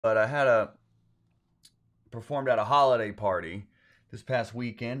but I had a performed at a holiday party this past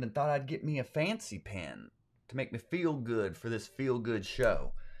weekend and thought I'd get me a fancy pen to make me feel good for this feel good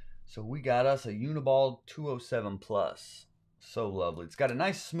show. So we got us a Uniball 207 Plus. So lovely. It's got a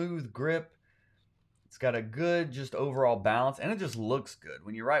nice smooth grip. It's got a good just overall balance, and it just looks good.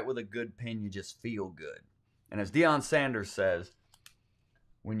 When you write with a good pen, you just feel good. And as Deion Sanders says,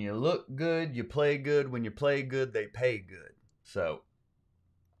 when you look good, you play good. When you play good, they pay good. So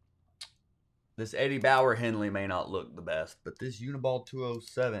this Eddie Bauer Henley may not look the best, but this Uniball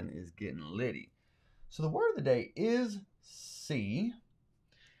 207 is getting litty. So the word of the day is C,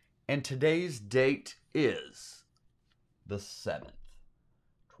 and today's date is the 7th.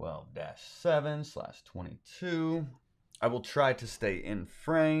 12-7/22. I will try to stay in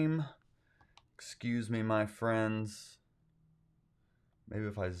frame. Excuse me, my friends. Maybe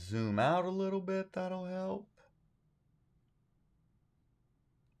if I zoom out a little bit, that'll help.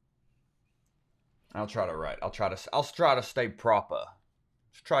 I'll try to write. I'll try to stay proper.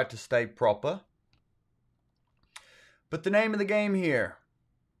 Try to stay proper. But the name of the game here.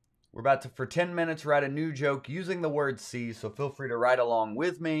 We're about to, for 10 minutes, write a new joke using the word C, so feel free to write along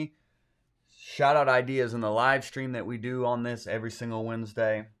with me. Shout out ideas in the live stream that we do on this every single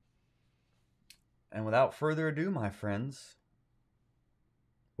Wednesday. And without further ado, my friends,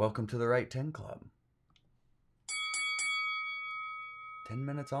 welcome to the Right 10 Club. 10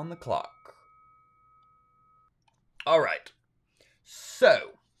 minutes on the clock. All right.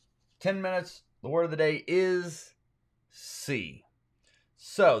 So, 10 minutes, the word of the day is C.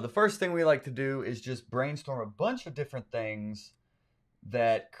 So, the first thing we like to do is just brainstorm a bunch of different things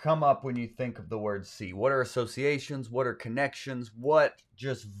that come up when you think of the word C. What are associations? What are connections? What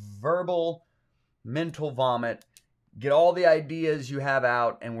just verbal, mental vomit? Get all the ideas you have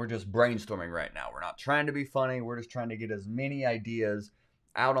out, and we're just brainstorming right now. We're not trying to be funny. We're just trying to get as many ideas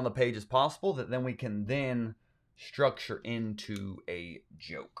out on the page as possible that then we can then structure into a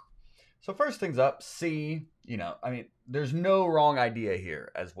joke. So first things up, C, there's no wrong idea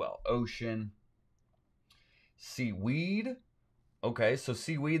here as well. Ocean, seaweed. Okay, so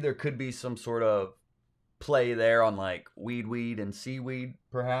seaweed, there could be some sort of play there on like weed and seaweed,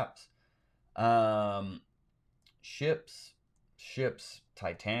 perhaps. Ships,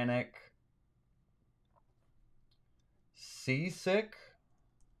 Titanic. Seasick.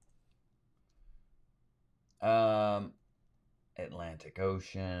 Atlantic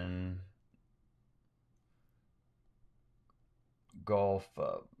Ocean. Gulf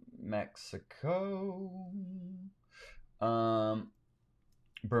of Mexico.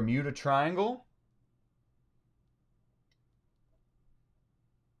 Bermuda Triangle.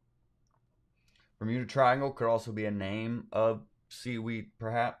 Bermuda Triangle could also be a name of seaweed,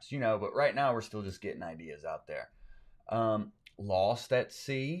 perhaps, but right now we're still just getting ideas out there. Lost at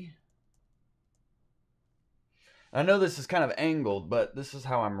Sea. I know this is kind of angled, but this is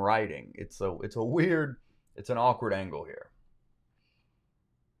how I'm writing. It's an awkward angle here.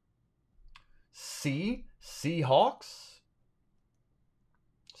 Seahawks.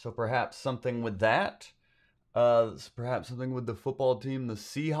 So perhaps something with that. Perhaps something with the football team, the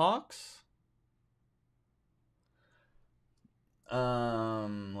Seahawks.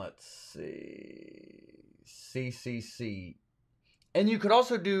 Let's see. CCC. And you could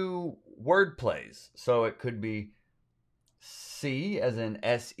also do word plays. So it could be C as in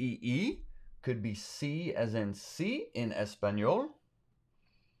S-E-E. Could be C as in C in Espanol.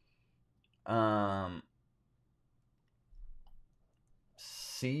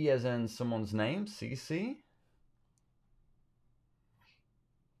 C as in someone's name, CC.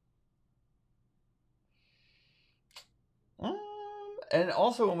 And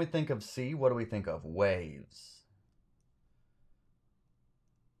also when we think of sea, what do we think of? Waves.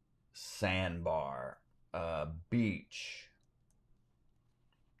 Sandbar. Beach.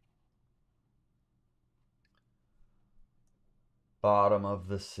 Bottom of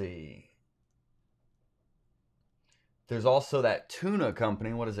the sea. There's also that tuna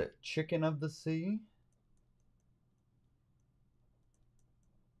company. What is it? Chicken of the Sea?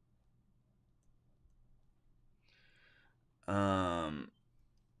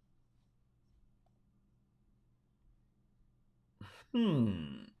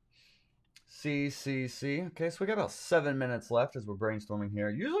 C. Okay, so we got about 7 minutes left as we're brainstorming here.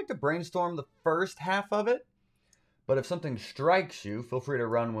 Usually like to brainstorm the first half of it, but if something strikes you, feel free to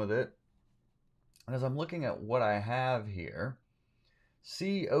run with it. And as I'm looking at what I have here,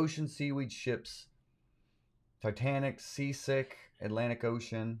 sea, ocean, seaweed, ships, Titanic, seasick, Atlantic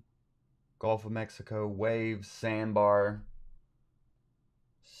Ocean, Gulf of Mexico, waves, sandbar,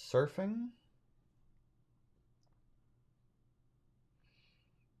 surfing.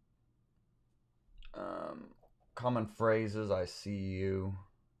 common phrases. I see you,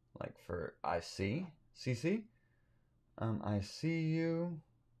 like for I see, CC. I see you.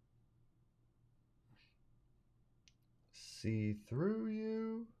 See through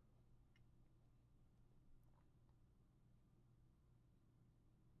you.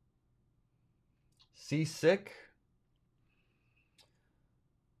 Seasick.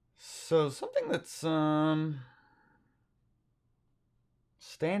 So something that's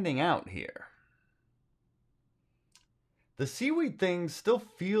standing out here. The seaweed thing still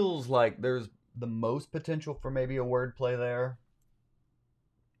feels like there's the most potential for maybe a wordplay there.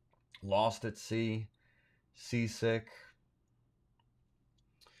 Lost at sea, seasick.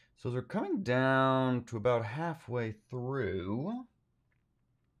 So they're coming down to about halfway through.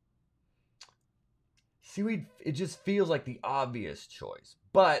 Seaweed, it just feels like the obvious choice.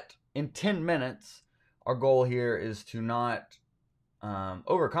 But in 10 minutes, our goal here is to not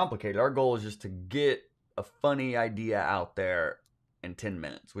overcomplicate it. Our goal is just to get a funny idea out there in 10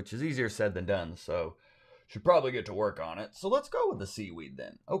 minutes, which is easier said than done. So should probably get to work on it. So let's go with the seaweed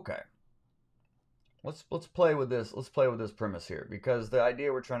then. Okay. Let's play with this. Let's play with this premise here, because the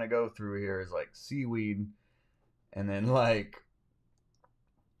idea we're trying to go through here is like seaweed and then like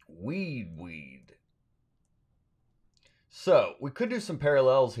weed. So we could do some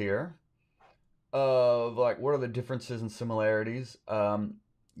parallels here of like what are the differences and similarities.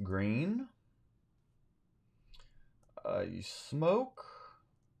 Green. You smoke.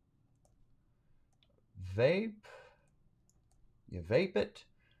 Vape. You vape it.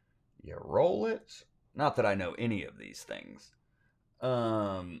 You roll it. Not that I know any of these things.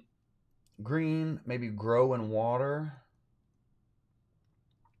 Green, maybe grow in water.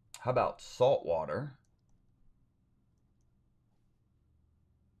 How about salt water?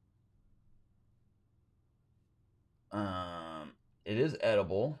 It is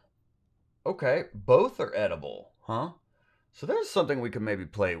edible. Okay, both are edible, huh? So there's something we could maybe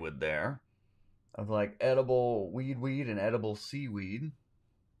play with there. Of like edible weed and edible seaweed.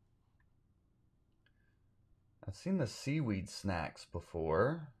 I've seen the seaweed snacks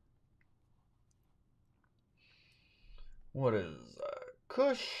before. What is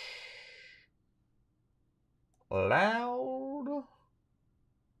Kush? Loud.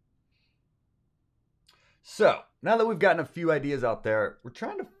 So, now that we've gotten a few ideas out there, we're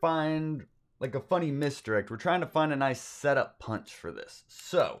trying to find like a funny misdirect. We're trying to find a nice setup punch for this.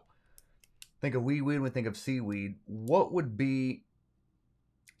 So, think of weed, we think of seaweed. What would be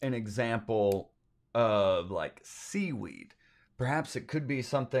an example of like seaweed? Perhaps it could be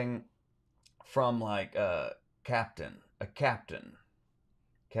something from like Captain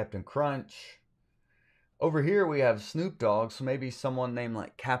Crunch. Over here we have Snoop Dogg, so maybe someone named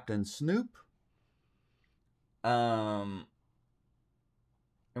like Captain Snoop. And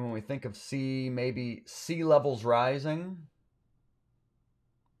when we think of sea, maybe sea levels rising.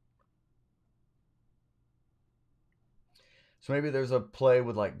 So maybe there's a play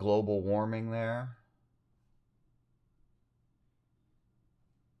with like global warming there.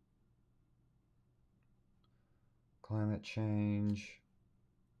 Climate change.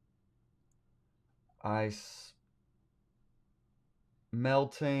 Ice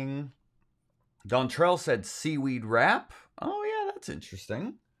melting. Dontrell said seaweed wrap. Oh yeah, that's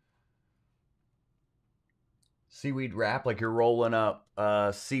interesting. Seaweed wrap, like you're rolling up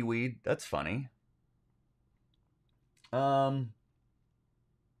seaweed. That's funny.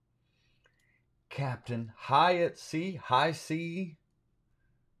 Captain, high at sea, high sea,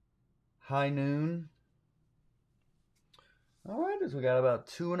 high noon. All right, as we got about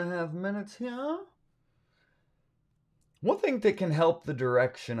 2.5 minutes here. One thing that can help the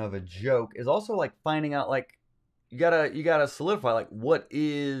direction of a joke is also like finding out like you gotta solidify like what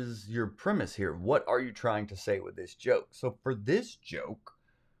is your premise here? What are you trying to say with this joke? So for this joke,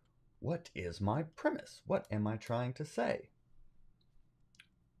 what is my premise? What am I trying to say?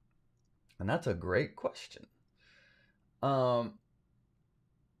 And that's a great question. That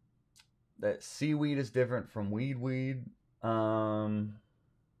seaweed is different from weed.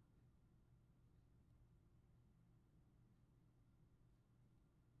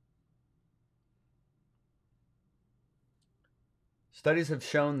 Studies have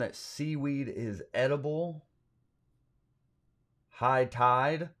shown that seaweed is edible. High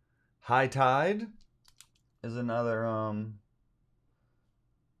tide. High tide is another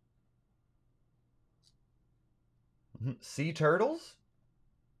sea turtles.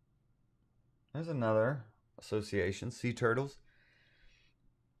 There's another association. Sea turtles.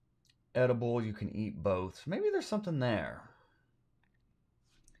 Edible, you can eat both. So maybe there's something there.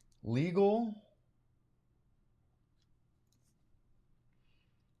 Legal.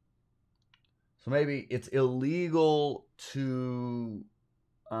 So maybe it's illegal to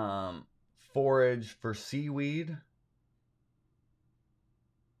forage for seaweed.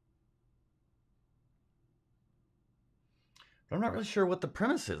 But I'm not really sure what the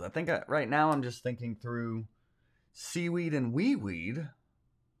premise is. I think right now I'm just thinking through seaweed and wee weed.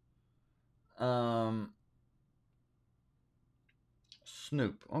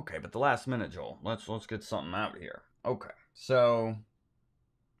 Snoop. Okay, but the last minute, Joel. Let's get something out here. Okay, so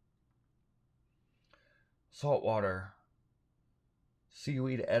saltwater,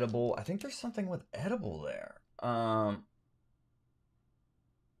 seaweed, edible. I think there's something with edible there.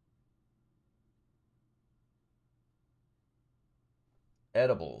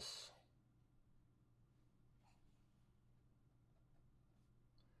 Edibles.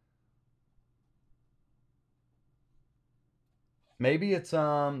 Maybe it's the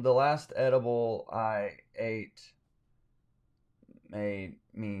last edible I ate made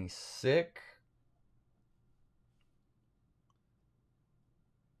me sick.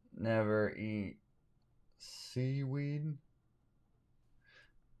 Never eat seaweed.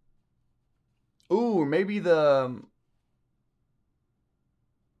 Ooh, maybe the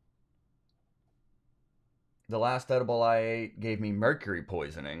last edible I ate gave me mercury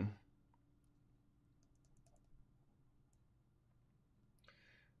poisoning.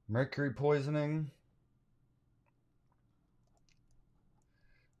 Mercury poisoning.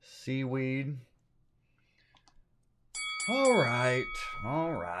 Seaweed. All right.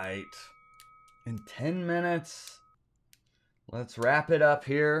 In 10 minutes, let's wrap it up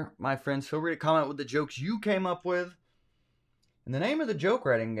here. My friends, feel free to comment with the jokes you came up with. And the name of the joke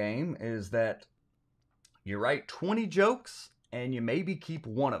writing game is that you write 20 jokes and you maybe keep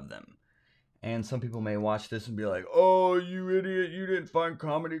one of them. And some people may watch this and be like, oh, you idiot, you didn't find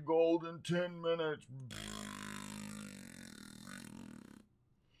comedy gold in 10 minutes.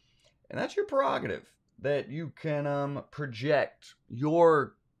 And that's your prerogative, that you can project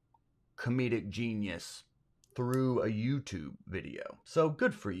your comedic genius through a YouTube video. So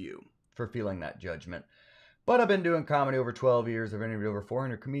good for you for feeling that judgment. But I've been doing comedy over 12 years. I've interviewed over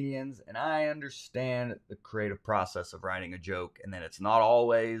 400 comedians, and I understand the creative process of writing a joke, and that it's not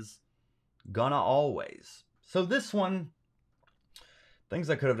always gonna always. So this one, things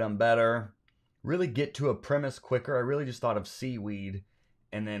I could have done better, really get to a premise quicker. I really just thought of seaweed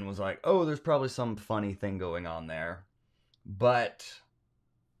and then was like, oh, there's probably some funny thing going on there. But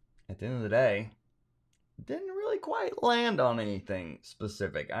at the end of the day, didn't really quite land on anything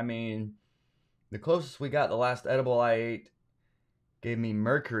specific. I mean, the closest we got, the last edible I ate gave me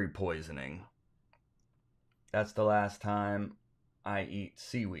mercury poisoning. That's the last time I eat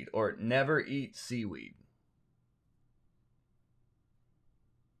seaweed, or never eat seaweed.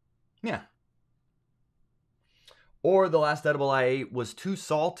 Yeah. Or the last edible I ate was too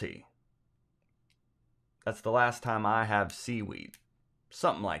salty. That's the last time I have seaweed.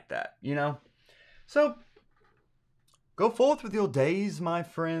 Something like that, you know? So, go forth with your days, my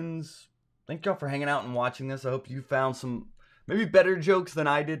friends. Thank y'all for hanging out and watching this. I hope you found some maybe better jokes than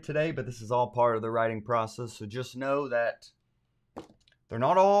I did today, but this is all part of the writing process. So just know that they're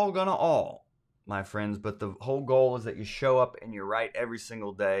not all gonna all, my friends, but the whole goal is that you show up and you write every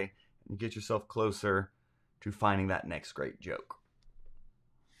single day and get yourself closer to finding that next great joke.